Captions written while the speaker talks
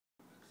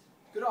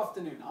Good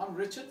afternoon, I'm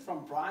Richard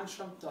from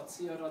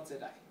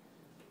brineshrimp.co.za.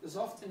 This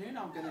afternoon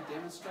I'm going to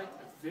demonstrate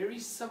a very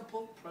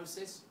simple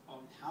process on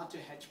how to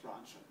hatch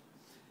brine shrimp.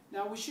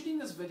 Now we're shooting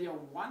this video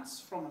once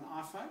from an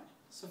iPhone,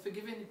 so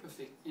forgive any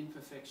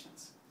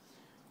imperfections.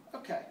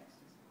 Okay,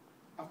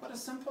 I've got a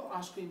simple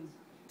ice cream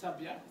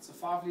tub here. It's a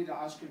 5-litre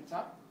ice cream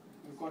tub.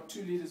 We've got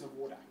 2 litres of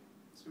water.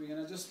 So we're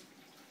going to just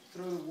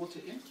throw the water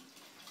in.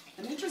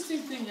 An interesting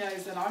thing here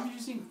is that I'm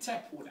using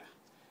tap water.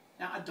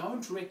 Now I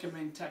don't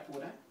recommend tap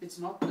water. It's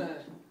not the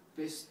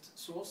best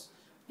source.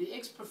 The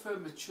eggs prefer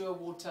mature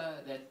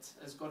water that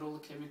has got all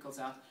the chemicals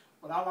out.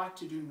 What I like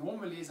to do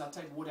normally is I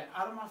take water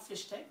out of my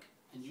fish tank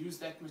and use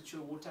that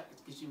mature water.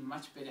 It gives you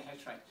much better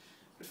hatch rate.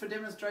 But for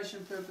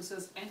demonstration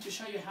purposes and to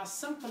show you how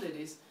simple it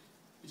is,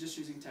 we're just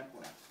using tap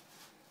water.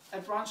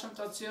 At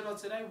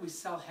brineshrimp.co.za we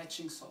sell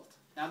hatching salt.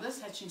 Now this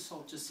hatching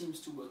salt just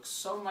seems to work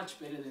so much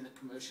better than the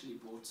commercially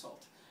bought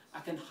salt. I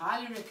can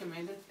highly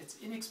recommend it. It's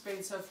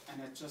inexpensive and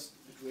it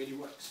really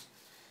works.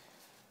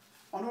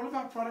 On all of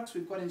our products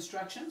we've got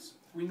instructions.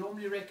 We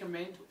normally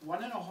recommend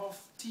 1.5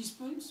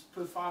 teaspoons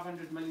per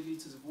 500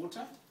 milliliters of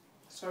water.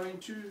 So in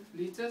 2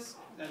 liters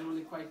that will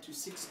equate to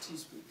 6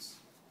 teaspoons.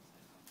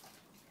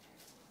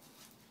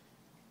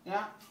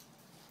 Now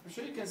I'm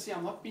sure you can see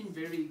I'm not being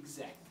very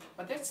exact,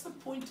 but that's the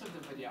point of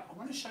the video. I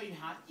want to show you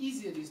how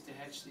easy it is to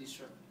hatch these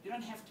shrimp. You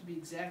don't have to be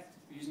exact.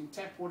 We're using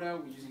tap water,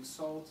 we're using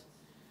salt.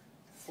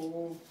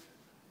 4,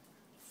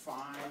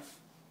 5,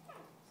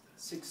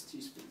 6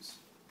 teaspoons.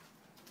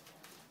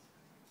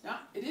 Now,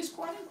 it is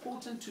quite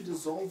important to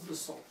dissolve the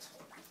salt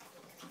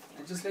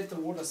and just let the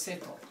water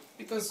settle,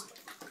 because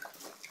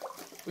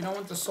we don't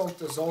want the salt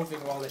dissolving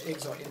while the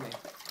eggs are in there.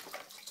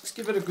 Just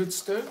give it a good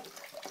stir.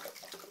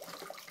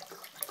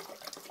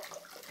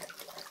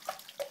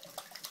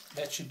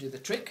 That should do the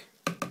trick.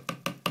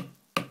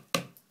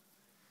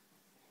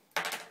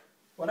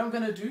 What I'm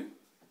going to do,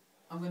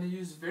 I'm going to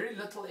use very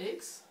little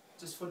eggs,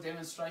 just for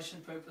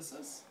demonstration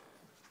purposes.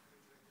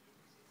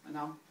 And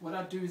now what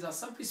I do is I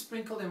simply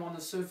sprinkle them on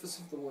the surface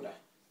of the water.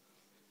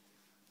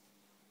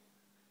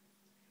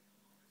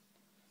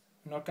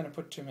 I'm not going to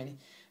put too many.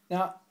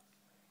 Now,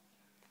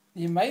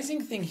 the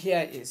amazing thing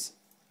here is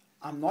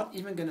I'm not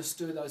even going to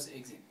stir those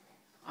eggs in.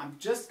 I'm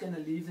just going to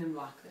leave them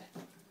like that.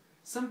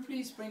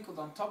 Simply sprinkled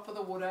on top of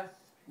the water,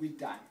 we're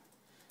done.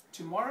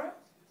 Tomorrow,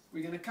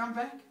 we're going to come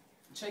back and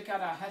check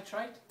out our hatch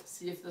rate,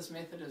 see if this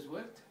method has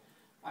worked.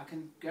 I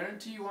can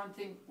guarantee you one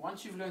thing,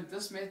 once you've learned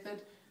this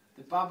method,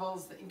 the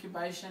bubbles, the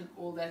incubation,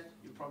 all that,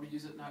 you'll probably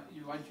use it now.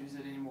 You won't use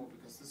it anymore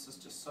because this is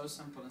just so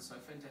simple and so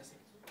fantastic.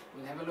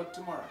 We'll have a look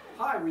tomorrow.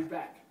 Hi, we're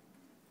back.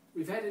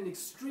 We've had an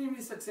extremely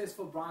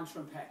successful brine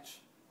shrimp hatch.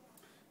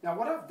 Now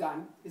what I've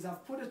done is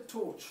I've put a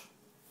torch,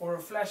 or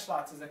a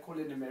flashlight as they call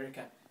it in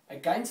America,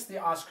 against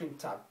the ice cream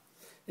tub.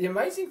 The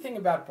amazing thing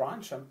about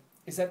brine shrimp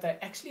is that they're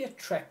actually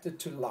attracted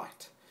to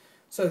light.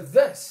 So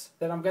this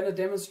that I'm going to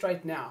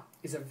demonstrate now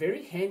is a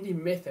very handy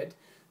method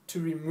to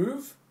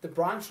remove the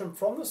brine shrimp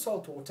from the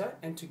salt water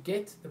and to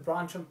get the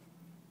brine shrimp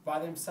by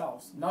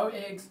themselves. No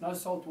eggs, no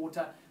salt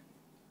water.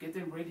 Get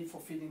them ready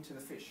for feeding to the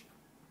fish.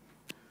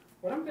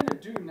 What I'm going to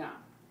do now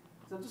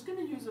is I'm just going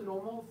to use a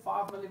normal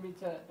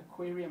 5mm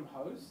aquarium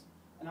hose,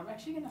 and I'm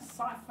actually going to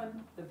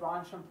siphon the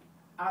brine shrimp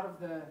out of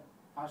the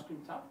ice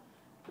cream tub.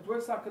 It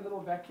works like a little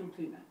vacuum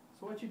cleaner.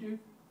 So what you do,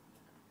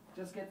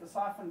 just get the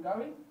siphon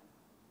going.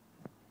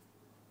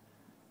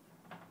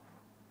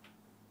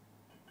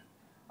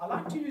 I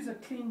like to use a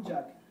clean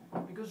jug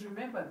because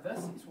remember, this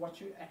is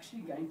what you're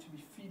actually going to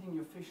be feeding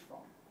your fish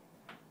from.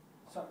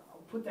 So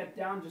I'll put that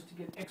down just to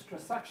get extra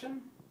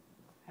suction,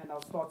 and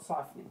I'll start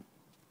siphoning.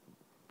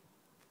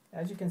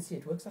 As you can see,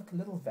 it works like a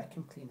little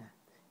vacuum cleaner,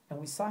 and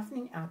we're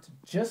siphoning out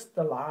just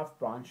the live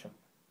brine shrimp,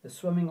 the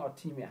swimming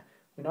Artemia.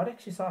 We're not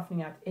actually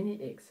siphoning out any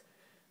eggs.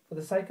 For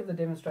the sake of the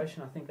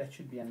demonstration, I think that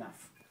should be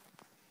enough.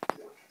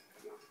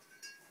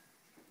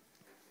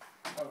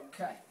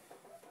 Okay,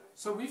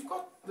 so we've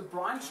got the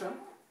brine shrimp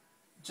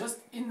just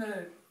in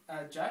the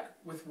jug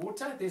with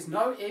water. There's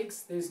no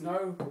eggs, there's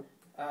no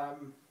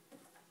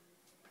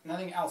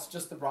nothing else,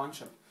 just the brine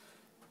shrimp.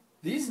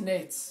 These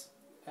nets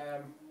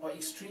are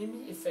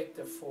extremely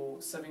effective for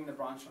sieving the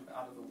brine shrimp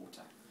out of the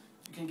water.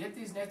 You can get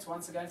these nets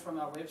once again from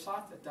our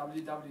website at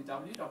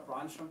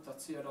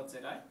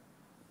www.brineshrimp.co.za.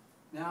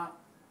 Now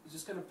we're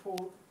just going to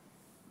pour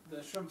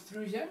the shrimp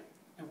through here,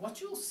 and what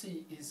you'll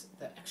see is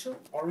the actual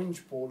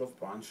orange ball of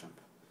brine shrimp.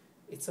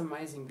 It's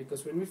amazing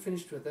because when we're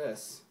finished with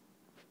this,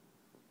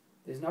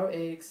 there's no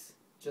eggs,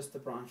 just the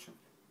brine shrimp.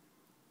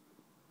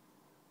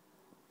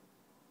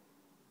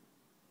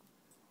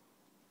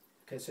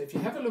 Okay, so if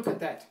you have a look at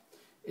that,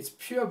 it's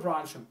pure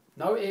brine shrimp.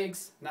 No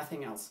eggs,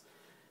 nothing else.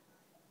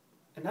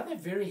 Another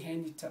very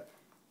handy tip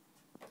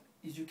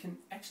is you can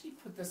actually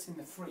put this in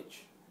the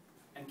fridge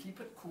and keep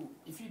it cool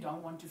if you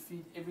don't want to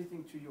feed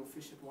everything to your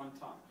fish at one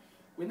time.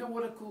 When the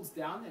water cools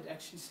down, it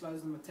actually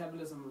slows the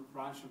metabolism of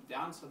brine shrimp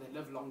down so they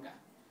live longer.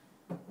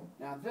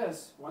 Now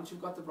this, once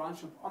you've got the brine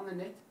shrimp on the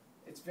net,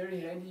 it's very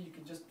handy. You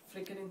can just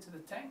flick it into the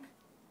tank.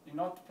 You're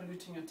not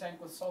polluting your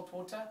tank with salt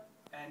water,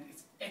 and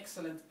it's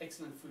excellent,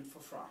 excellent food for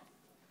fry.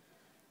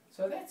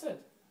 So that's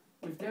it.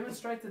 We've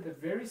demonstrated the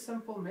very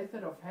simple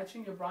method of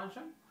hatching your brine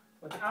shrimp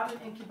without an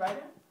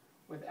incubator,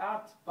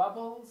 without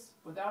bubbles,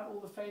 without all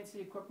the fancy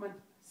equipment.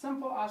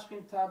 Simple ice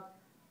cream tub,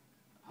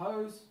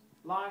 hose,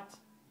 light.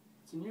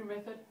 It's a new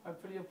method.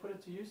 Hopefully you'll put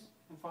it to use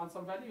and find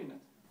some value in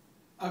it.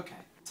 Okay,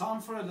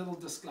 time for a little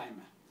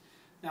disclaimer.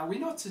 Now, we're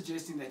not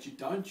suggesting that you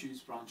don't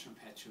use brine shrimp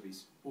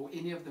hatcheries or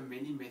any of the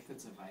many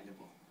methods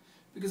available,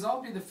 because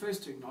I'll be the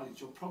first to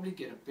acknowledge you'll probably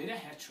get a better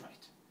hatch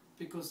rate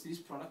because these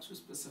products were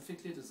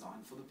specifically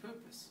designed for the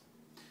purpose.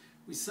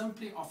 We're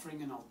simply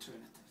offering an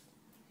alternative.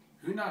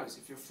 Who knows,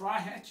 if you're fry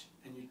hatch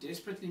and you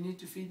desperately need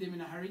to feed them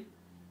in a hurry,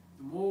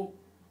 the more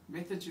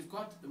methods you've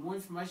got, the more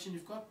information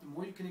you've got, the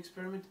more you can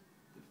experiment,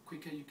 the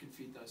quicker you can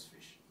feed those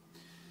fish.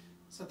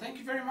 So thank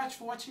you very much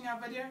for watching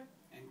our video,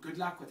 and good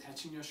luck with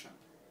hatching your shrimp.